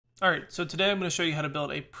All right, so today I'm going to show you how to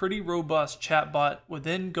build a pretty robust chatbot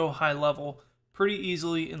within GoHighLevel pretty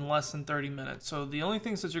easily in less than 30 minutes. So the only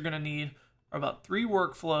things that you're going to need are about 3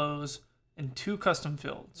 workflows and 2 custom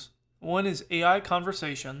fields. One is AI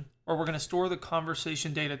conversation, where we're going to store the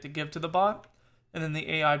conversation data to give to the bot, and then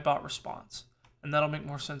the AI bot response. And that'll make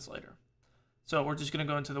more sense later. So we're just going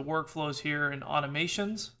to go into the workflows here and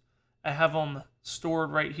automations. I have them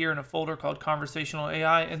stored right here in a folder called Conversational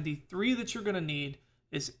AI, and the 3 that you're going to need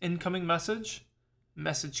is incoming message,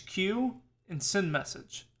 message queue, and send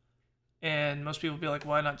message. And most people will be like,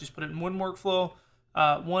 why not just put it in one workflow?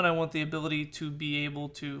 One, I want the ability to be able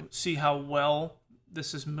to see how well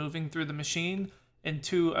this is moving through the machine. And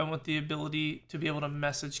 2, I want the ability to be able to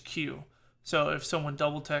message queue. So if someone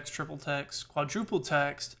double text, triple text, quadruple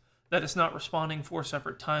text, that it's not responding 4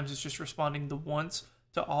 separate times, it's just responding the once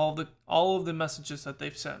to all of the messages that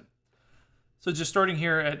they've sent. So just starting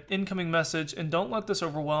here at incoming message, and don't let this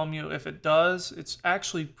overwhelm you. If it does, it's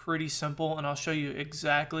actually pretty simple, and I'll show you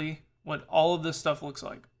exactly what all of this stuff looks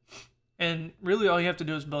like. And really all you have to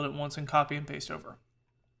do is build it once and copy and paste over.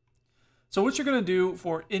 So what you're going to do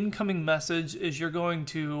for incoming message is you're going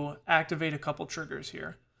to activate a couple triggers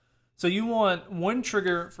here. So you want one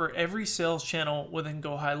trigger for every sales channel within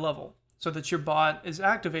GoHighLevel so that your bot is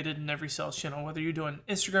activated in every sales channel, whether you're doing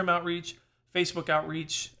Instagram outreach, Facebook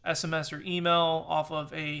outreach, SMS or email off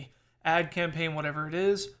of a ad campaign, whatever it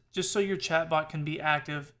is, just so your chatbot can be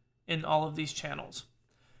active in all of these channels.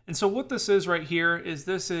 And so what this is right here is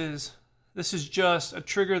this is just a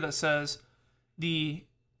trigger that says the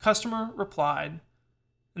customer replied,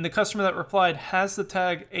 and the customer that replied has the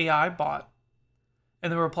tag AI bot,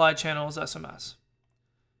 and the reply channel is SMS.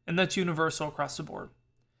 And that's universal across the board.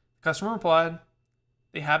 The customer replied,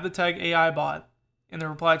 they have the tag AI bot, and the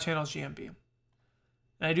reply channel is GMB.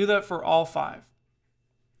 And I do that for all 5.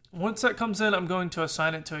 Once that comes in, I'm going to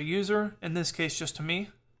assign it to a user, in this case just to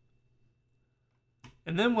me.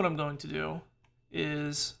 And then what I'm going to do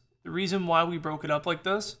is, the reason why we broke it up like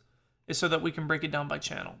this is so that we can break it down by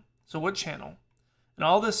channel. So what channel? And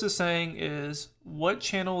all this is saying is, what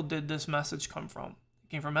channel did this message come from?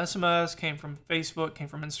 It came from SMS, came from Facebook, came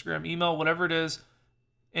from Instagram, email, whatever it is.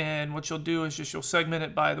 And what you'll do is just you'll segment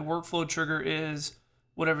it by the workflow trigger is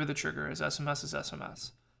whatever the trigger is. SMS is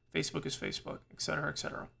SMS, Facebook is Facebook, etc.,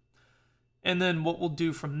 etc. And then what we'll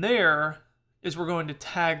do from there is we're going to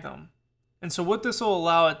tag them. And so what this will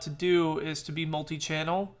allow it to do is to be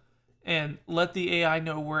multi-channel and let the AI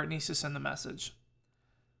know where it needs to send the message.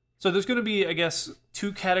 So there's going to be, I guess,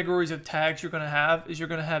 2 categories of tags you're going to have. You're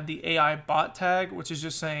going to have the AI bot tag, which is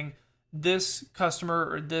just saying this customer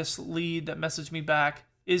or this lead that messaged me back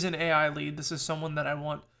is an AI lead. This is someone that I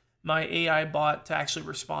want my AI bot to actually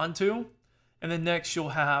respond to. And then next you'll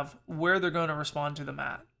have where they're going to respond to them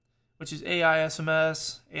at, which is AI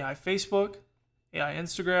SMS, AI Facebook, AI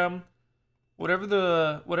Instagram, whatever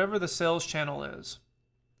the sales channel is.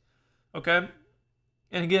 Okay?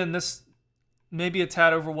 And again, this may be a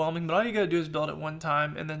tad overwhelming, but all you got to do is build it one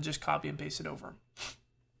time and then just copy and paste it over.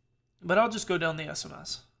 But I'll just go down the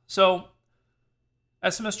SMS. So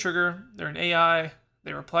SMS trigger, they're an AI,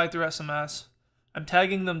 they replied through SMS. I'm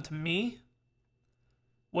tagging them to me.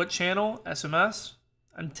 What channel? SMS.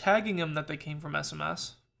 I'm tagging them that they came from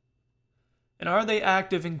SMS. And are they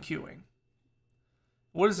active in queuing?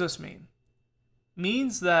 What does this mean?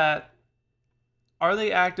 Means that are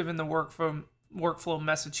they active in the workflow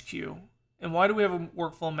message queue? And why do we have a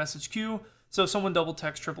workflow message queue? So if someone double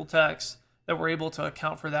text, triple text, that we're able to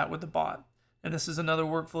account for that with the bot. And this is another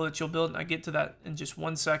workflow that you'll build, and I get to that in just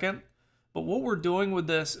 1 second. But what we're doing with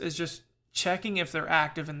this is just checking if they're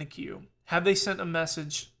active in the queue. Have they sent a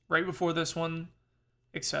message right before this one,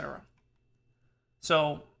 etc.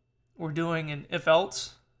 So we're doing an if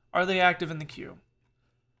else. Are they active in the queue?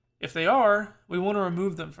 If they are, we want to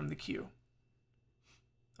remove them from the queue.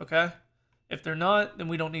 Okay? If they're not, then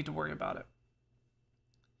we don't need to worry about it.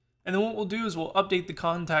 And then what we'll do is we'll update the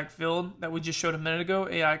contact field that we just showed a minute ago,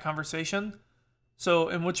 AI conversation. So,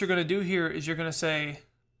 and what you're going to do here is you're going to say,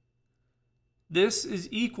 this is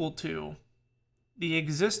equal to the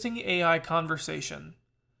existing AI conversation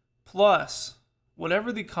plus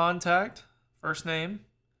whatever the contact, first name,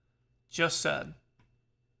 just said.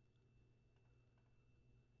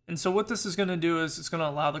 And so what this is going to do is it's going to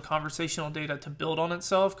allow the conversational data to build on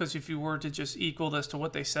itself, because if you were to just equal this to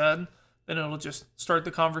what they said, then it'll just start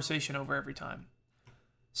the conversation over every time.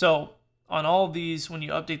 So on all of these, when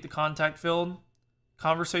you update the contact field,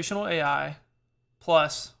 conversational AI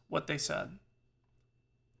plus what they said.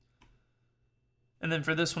 And then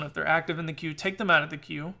for this one, if they're active in the queue, take them out of the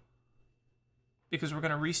queue, because we're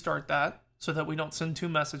going to restart that so that we don't send 2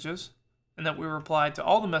 messages. and that we reply to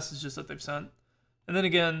all the messages that they've sent. And then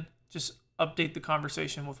again, just update the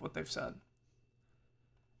conversation with what they've said.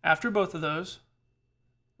 After both of those,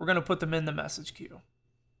 we're going to put them in the message queue.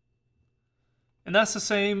 And that's the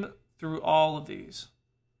same through all of these.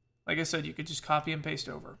 Like I said, you could just copy and paste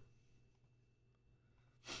over.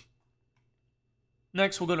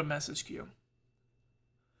 Next, we'll go to message queue.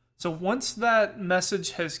 So once that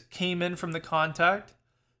message has came in from the contact,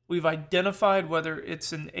 we've identified whether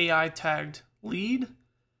it's an AI tagged lead,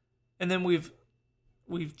 and then we've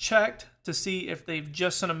checked to see if they've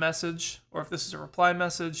just sent a message or if this is a reply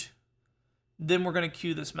message. Then we're going to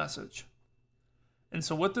queue this message. And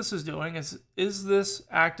so what this is doing is this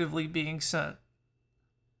actively being sent?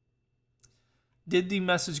 Did the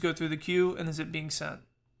message go through the queue, and is it being sent?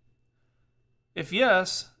 If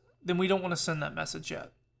yes, then we don't want to send that message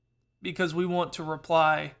yet, because we want to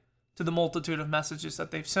reply to the multitude of messages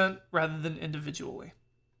that they've sent rather than individually.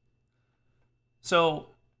 So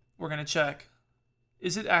we're going to check,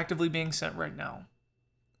 is it actively being sent right now?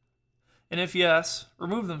 And if yes,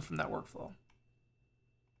 remove them from that workflow.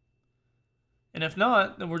 And if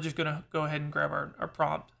not, then we're just going to go ahead and grab our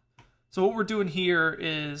prompt. So what we're doing here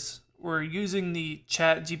is we're using the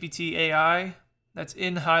ChatGPT AI that's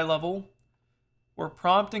in GoHighLevel. We're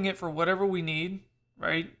prompting it for whatever we need,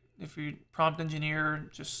 right? If you're a prompt engineer,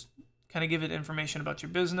 just kind of give it information about your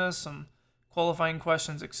business, some qualifying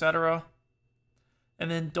questions, etc.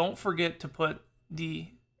 And then don't forget to put the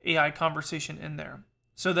AI conversation in there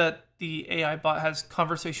so that the AI bot has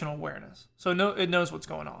conversational awareness. So it knows what's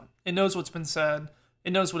going on. It knows what's been said.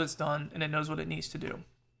 It knows what it's done, and it knows what it needs to do.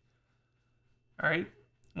 All right?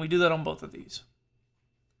 We do that on both of these.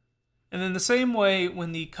 And then the same way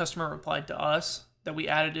when the customer replied to us, that we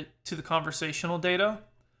added it to the conversational data,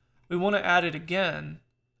 we want to add it again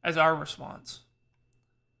as our response.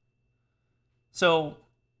 So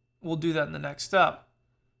we'll do that in the next step.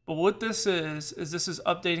 But what this is this is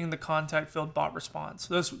updating the contact field bot response.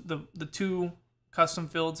 So those the two custom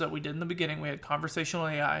fields that we did in the beginning. We had conversational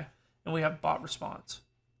AI and we have bot response.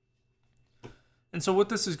 And so what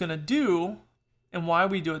this is going to do, and why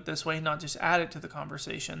we do it this way, not just add it to the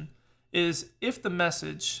conversation, is if the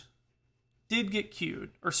message did get queued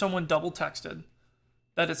or someone double texted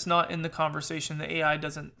that it's not in the conversation, the AI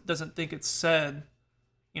doesn't think it's said,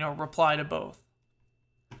 reply to both.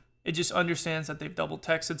 It just understands that they've double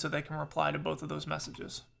texted so they can reply to both of those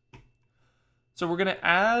messages. So we're going to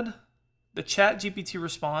add the ChatGPT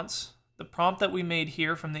response, the prompt that we made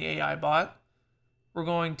here from the AI bot. We're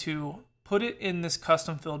going to put it in this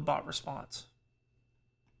custom field bot response.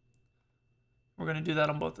 We're going to do that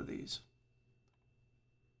on both of these.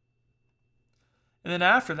 And then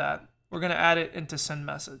after that, we're going to add it into send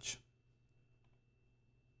message.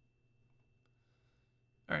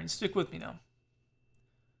 All right, stick with me now.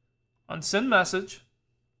 On send message,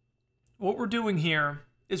 what we're doing here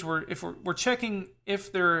is we're checking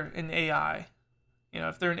if they're an AI,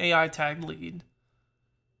 if they're an AI tagged lead.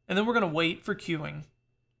 And then we're going to wait for queuing.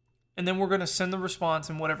 And then we're going to send the response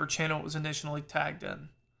in whatever channel it was initially tagged in.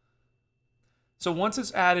 So once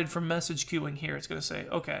it's added from message queuing here, it's going to say,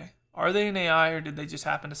 okay, are they an AI or did they just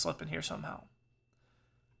happen to slip in here somehow?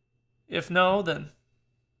 If no, then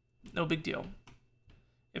no big deal.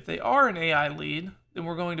 If they are an AI lead, then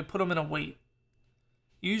we're going to put them in a wait.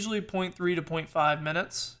 Usually 0.3 to 0.5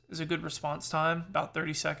 minutes is a good response time, about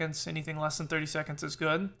 30 seconds. Anything less than 30 seconds is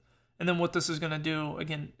good. And then what this is going to do,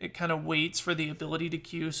 again, it kind of waits for the ability to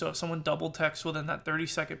queue. So if someone double texts within that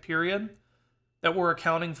 30-second period, that we're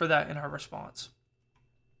accounting for that in our response.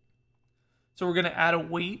 So we're going to add a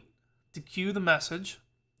wait to queue the message.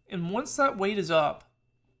 And once that wait is up,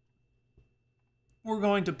 we're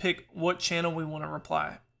going to pick what channel we want to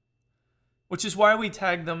reply, which is why we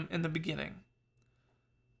tagged them in the beginning.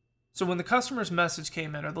 So when the customer's message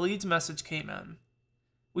came in, or the lead's message came in,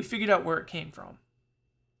 we figured out where it came from.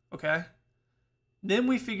 Okay? Then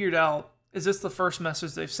we figured out, is this the first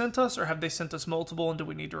message they've sent us, or have they sent us multiple, and do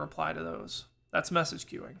we need to reply to those? That's message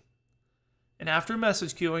queuing. And after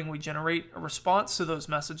message queuing, we generate a response to those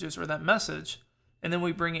messages, or that message, and then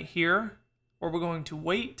we bring it here, where we're going to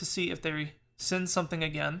wait to see if they send something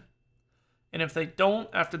again. And if they don't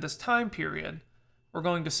after this time period, we're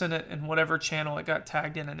going to send it in whatever channel it got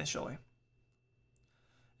tagged in initially.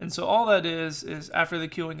 And so all that is after the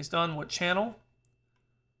queuing is done, what channel?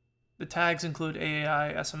 The tags include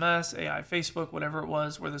AI SMS, AI Facebook, whatever it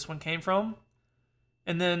was where this one came from.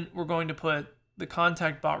 And then we're going to put the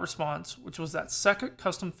contact bot response, which was that second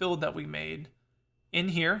custom field that we made, in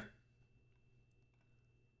here.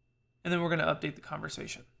 And then we're going to update the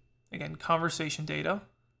conversation. Again, conversation data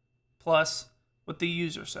plus what the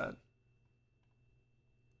user said.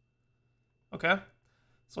 Okay?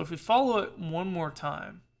 So if we follow it one more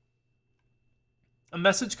time, a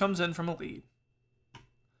message comes in from a lead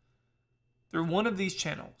through one of these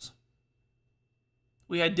channels.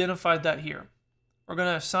 We identified that here. We're going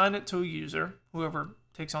to assign it to a user, whoever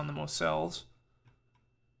takes on the most cells.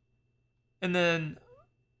 And then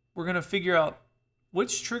we're going to figure out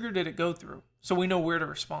which trigger did it go through so we know where to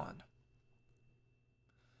respond.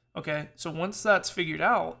 Okay, so once that's figured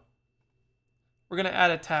out, we're going to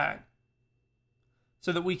add a tag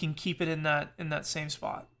so that we can keep it in that same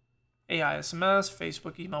spot. AI SMS,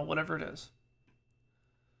 Facebook email, whatever it is.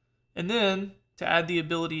 And then to add the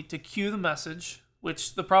ability to queue the message,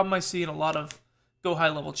 which the problem I see in a lot of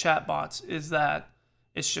GoHighLevel chatbots is that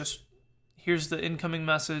it's just, here's the incoming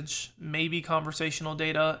message, maybe conversational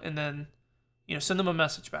data, and then send them a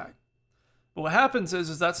message back. But what happens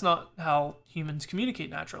is that's not how humans communicate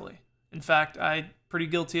naturally. In fact, I'm pretty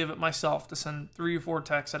guilty of it myself to send 3 or 4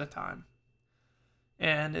 texts at a time.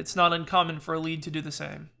 And it's not uncommon for a lead to do the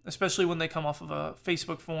same, especially when they come off of a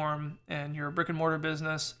Facebook form and you're a brick and mortar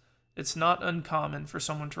business. It's not uncommon for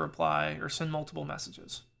someone to reply or send multiple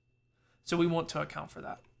messages. So we want to account for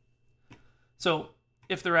that. So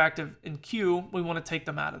if they're active in queue, we want to take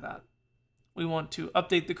them out of that. We want to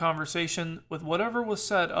update the conversation with whatever was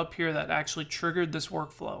said up here that actually triggered this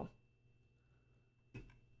workflow.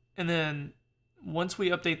 And then once we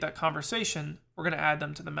update that conversation, we're going to add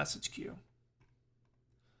them to the message queue.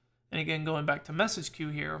 And again, going back to message queue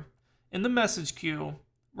here, in the message queue,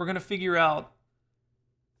 we're going to figure out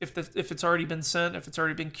if it's already been sent, if it's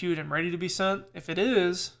already been queued and ready to be sent. If it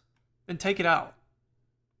is, then take it out,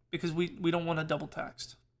 because we don't want to double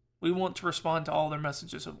text. We want to respond to all their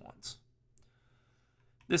messages at once.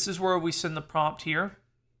 This is where we send the prompt here.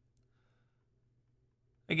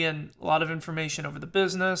 Again, a lot of information over the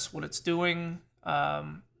business, what it's doing,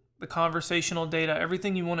 the conversational data,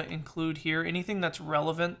 everything you want to include here, anything that's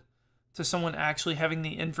relevant to someone actually having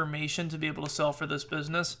the information to be able to sell for this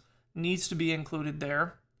business needs to be included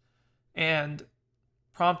there. And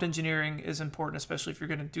prompt engineering is important, especially if you're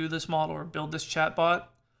going to do this model or build this chatbot,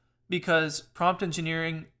 because prompt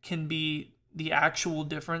engineering can be the actual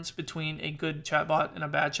difference between a good chatbot and a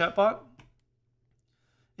bad chatbot.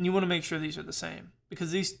 And you want to make sure these are the same,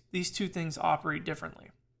 because these two things operate differently,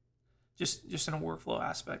 just in a workflow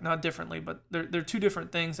aspect. Not differently, but they're two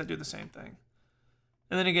different things that do the same thing.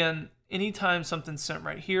 And then again, anytime something's sent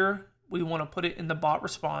right here, we want to put it in the bot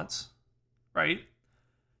response, right?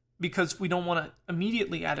 Because we don't want to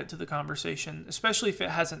immediately add it to the conversation, especially if it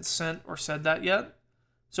hasn't sent or said that yet.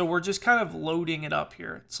 So we're just kind of loading it up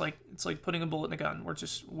here. It's like putting a bullet in a gun. We're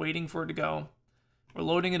just waiting for it to go. We're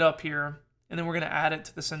loading it up here, and then we're going to add it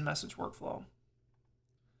to the send message workflow.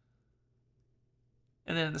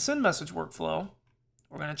 And then in the send message workflow,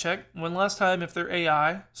 we're going to check one last time if they're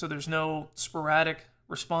AI, so there's no sporadic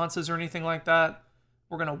responses or anything like that.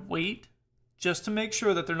 We're going to wait just to make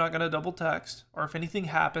sure that they're not going to double text, or if anything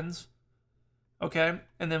happens. Okay,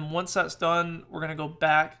 and then once that's done, we're going to go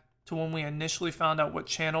back to when we initially found out what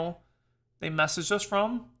channel they messaged us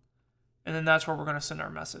from, and then that's where we're going to send our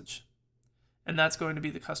message. And that's going to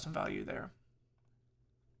be the custom value there.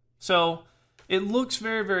 So it looks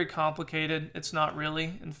very, very complicated. It's not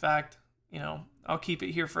really. In fact, I'll keep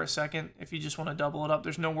it here for a second. If you just want to double it up,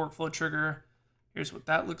 there's no workflow trigger. Here's what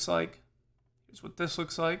that looks like. Here's what this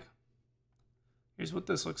looks like. Here's what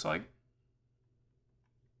this looks like.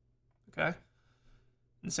 Okay.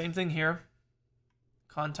 And same thing here.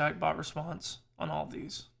 Contact bot response on all of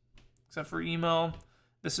these, except for email.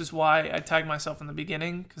 This is why I tagged myself in the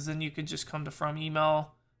beginning, because then you could just come to from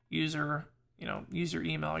email, user, user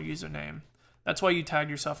email or username. That's why you tag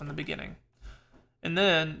yourself in the beginning. And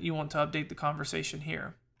then you want to update the conversation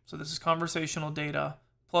here. So this is conversational data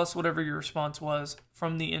plus whatever your response was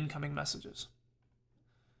from the incoming messages.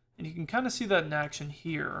 And you can kind of see that in action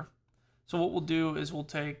here. So what we'll do is we'll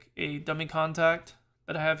take a dummy contact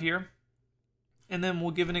that I have here, and then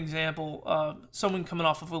we'll give an example of someone coming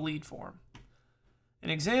off of a lead form. An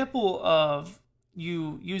example of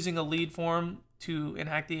you using a lead form to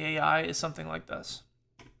enact the AI is something like this.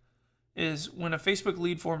 Is when a Facebook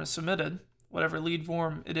lead form is submitted, whatever lead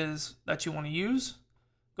form it is that you want to use,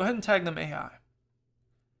 go ahead and tag them AI.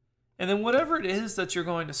 And then whatever it is that you're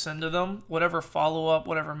going to send to them, whatever follow-up,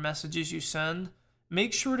 whatever messages you send,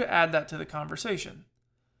 make sure to add that to the conversation.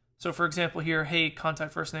 So for example here, hey,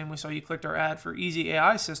 contact first name, we saw you clicked our ad for Easy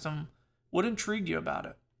AI System. What intrigued you about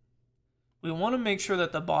it? We want to make sure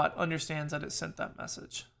that the bot understands that it sent that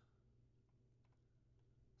message.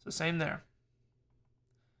 So same there.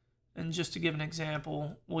 And just to give an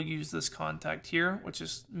example, we'll use this contact here, which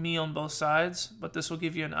is me on both sides, but this will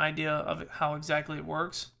give you an idea of how exactly it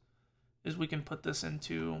works. is we can put this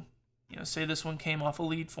into, say this one came off a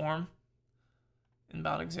lead form,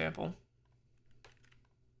 inbound example.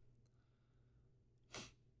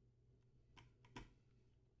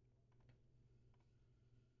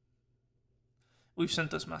 We've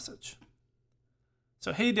sent this message.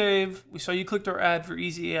 So, hey Dave, we saw you clicked our ad for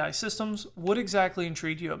Easy AI Systems. What exactly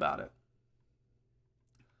intrigued you about it?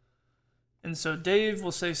 And so Dave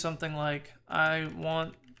will say something like, I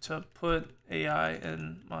want to put AI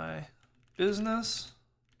in my business,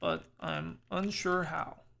 but I'm unsure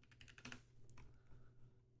how.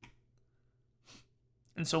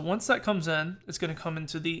 And so once that comes in, it's going to come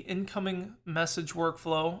into the incoming message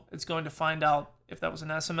workflow. It's going to find out if that was an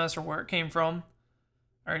SMS or where it came from.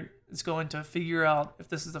 All right, it's going to figure out if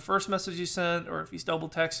this is the first message you sent or if he's double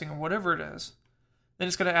texting or whatever it is. Then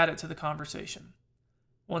it's going to add it to the conversation.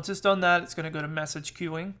 Once it's done that, it's going to go to message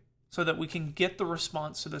queuing so that we can get the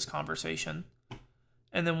response to this conversation.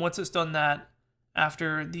 And then once it's done that,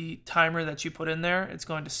 after the timer that you put in there, it's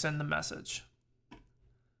going to send the message.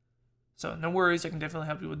 So no worries, I can definitely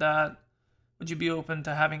help you with that. Would you be open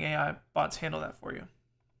to having AI bots handle that for you?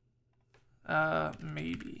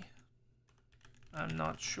 Maybe. I'm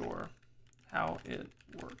not sure how it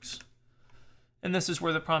works. And this is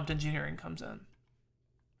where the prompt engineering comes in.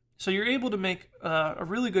 So you're able to make a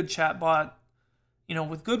really good chatbot,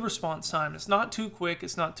 with good response time. It's not too quick,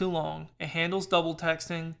 it's not too long. It handles double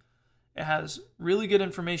texting. It has really good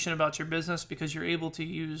information about your business because you're able to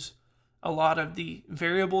use a lot of the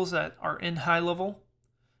variables that are in GoHighLevel.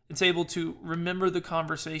 It's able to remember the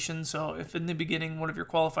conversation. So if in the beginning one of your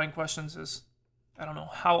qualifying questions is, I don't know,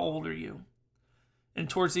 how old are you? And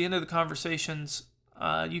towards the end of the conversations,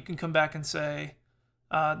 you can come back and say,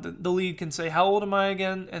 the lead can say, how old am I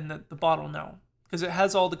again? And the bot will know. Because it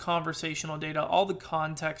has all the conversational data, all the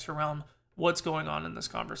context around what's going on in this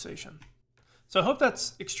conversation. So I hope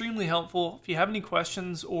that's extremely helpful. If you have any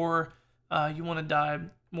questions or you want to dive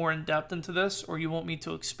more in depth into this, or you want me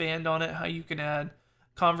to expand on it, how you can add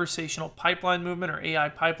conversational pipeline movement or AI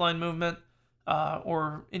pipeline movement,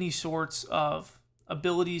 or any sorts of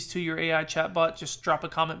abilities to your AI chatbot, just drop a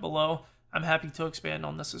comment below. I'm happy to expand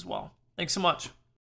on this as well. Thanks so much.